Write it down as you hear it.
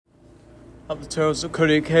Up the Turtles at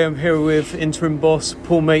Cody UK. I'm here with interim boss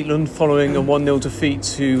Paul Maitland following a 1-0 defeat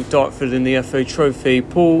to Dartford in the FA Trophy.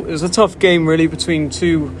 Paul, it was a tough game really between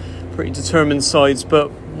two pretty determined sides,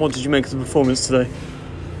 but what did you make of the performance today?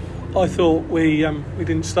 I thought we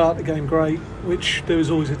didn't start the game great, which there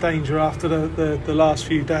was always a danger after the last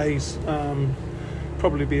few days.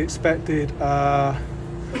 Probably be expected. Dartford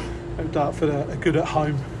are good at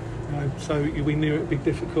home, so we knew it would be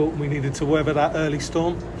difficult and we needed to weather that early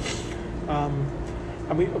storm.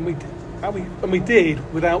 And we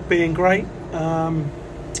did without being great. And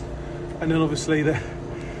then obviously the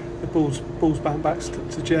balls bounced back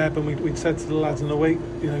to Jeb, and we'd said to the lads in the week,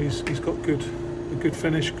 he's got a good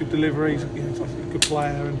finish, good delivery. He's a good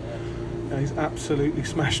player, and he's absolutely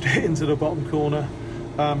smashed it into the bottom corner.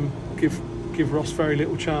 Give Ross very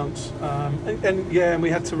little chance. And we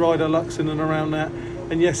had to ride our lucks in and around that.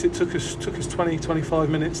 And yes, it took us 20-25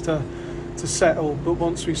 minutes to settle, but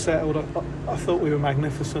once we settled, I thought we were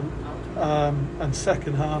magnificent. And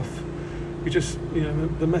second half, we just,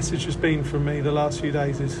 the message has been from me the last few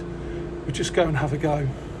days is we just go and have a go.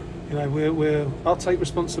 I'll take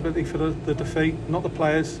responsibility for the defeat, not the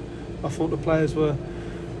players. I thought the players were,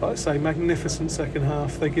 like I say, magnificent second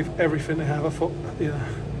half. They give everything they have. I thought,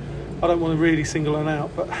 I don't want to really single one out,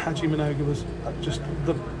 but Haji Minoga was just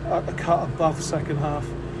a cut above second half.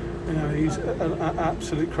 He's an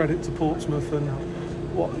absolute credit to Portsmouth, and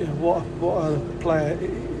what a player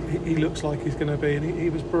he looks like he's going to be, and he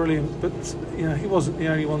was brilliant. But he wasn't the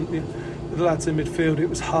only one. The lads in midfield, it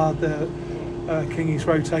was hard there. Kingy's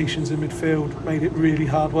rotations in midfield made it really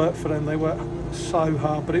hard work for them. They worked so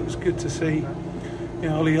hard, but it was good to see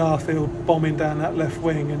Ollie Arfield bombing down that left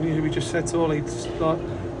wing, and we just said to Ollie,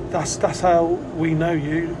 that's how we know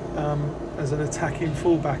you as an attacking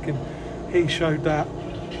fullback, and he showed that.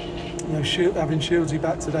 Having Shieldsy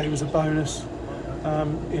back today was a bonus.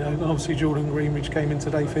 And obviously Jordan Greenridge came in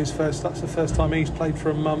today for that's the first time he's played for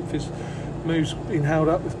a month. His move's been held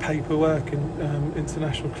up with paperwork and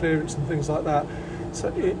international clearance and things like that.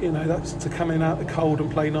 So that's to come in out the cold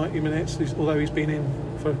and play 90 minutes. Although he's been in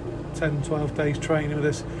for 10-12 days training with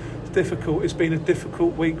us, it's difficult. It's been a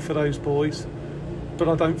difficult week for those boys. But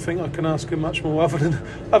I don't think I can ask him much more other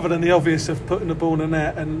than the obvious of putting the ball in the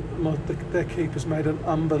net, and their keeper's made an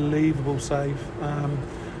unbelievable save.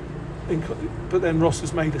 But then Ross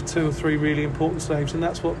has made 2 or 3 really important saves, and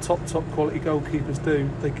that's what top quality goalkeepers do.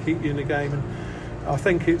 They keep you in the game, and I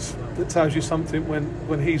think it tells you something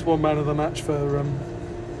when he's one man of the match for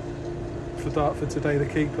Dartford today, the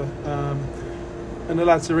keeper. And the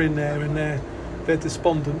lads are in there, and they're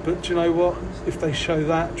despondent, but do you know what? If they show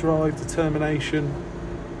that drive, determination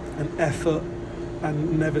and effort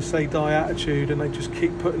and never say die attitude, and they just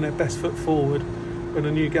keep putting their best foot forward when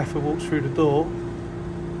a new gaffer walks through the door,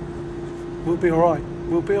 we'll be all right,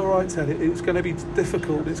 Ted. It's going to be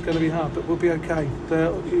difficult, it's going to be hard, but we'll be okay.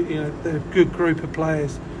 They're a good group of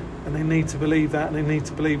players, and they need to believe that, and they need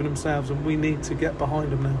to believe in themselves, and we need to get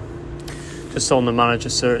behind them now. Just on the manager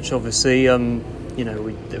search, obviously,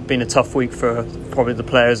 it's been a tough week for probably the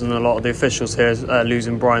players and a lot of the officials here,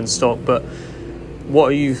 losing Brian Stock. But what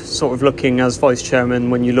are you sort of looking as vice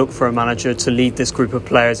chairman when you look for a manager to lead this group of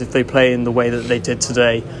players? If they play in the way that they did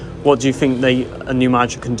today, what do you think a new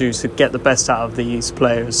manager can do to get the best out of these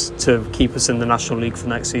players to keep us in the National League for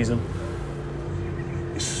next season?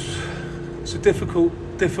 It's a difficult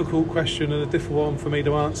question, and a difficult one for me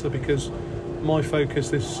to answer, because my focus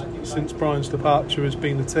since Brian's departure has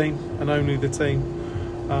been the team and only the team.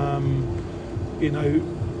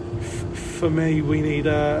 For me, we need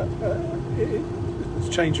a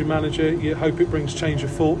change of manager. You hope it brings change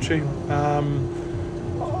of fortune.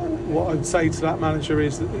 What I'd say to that manager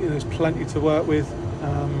is that there's plenty to work with.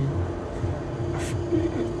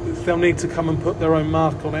 They'll need to come and put their own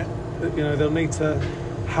mark on it. They'll need to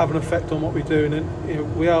have an effect on what we do,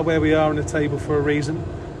 and we are where we are in the table for a reason.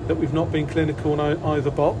 That we've not been clinical in either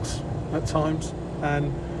box at times,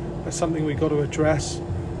 and that's something we've got to address.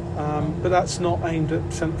 But that's not aimed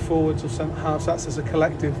at centre forwards or centre halves. That's as a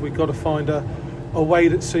collective. We've got to find a way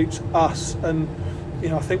that suits us. And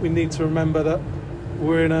I think we need to remember that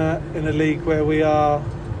we're in a league where we are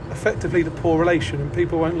effectively the poor relation, and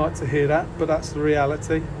people won't like to hear that, but that's the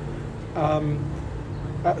reality.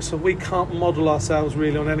 So we can't model ourselves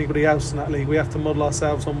really on anybody else in that league. We have to model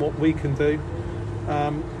ourselves on what we can do.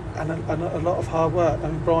 And a lot of hard work.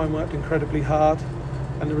 Brian worked incredibly hard,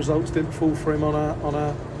 and the results didn't fall for him on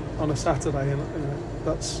a Saturday, and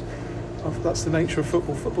that's the nature of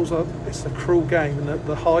football. It's a cruel game, and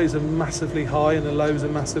the highs are massively high and the lows are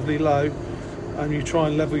massively low, and you try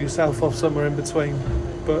and level yourself off somewhere in between.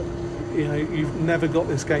 But you've never got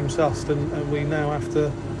this game sussed, and we now have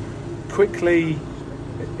to quickly,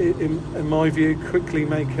 in my view, quickly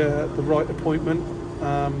make the right appointment.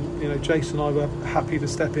 Jason and I were happy to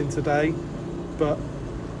step in today, but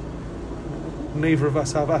neither of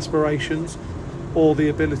us have aspirations or the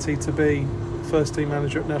ability to be first team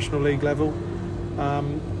manager at National League level,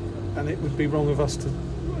 and it would be wrong of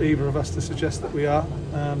either of us to suggest that we are.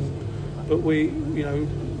 But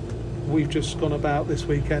we've just gone about this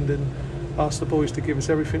weekend and asked the boys to give us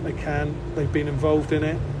everything they can. They've been involved in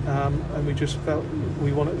it, and we just felt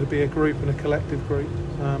we wanted to be a group and a collective group.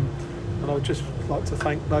 And I'd just like to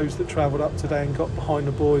thank those that travelled up today and got behind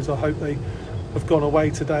the boys. I hope they have gone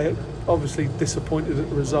away today, obviously disappointed at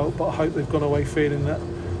the result, but I hope they've gone away feeling that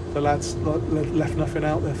the lads left nothing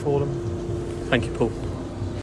out there for them. Thank you, Paul.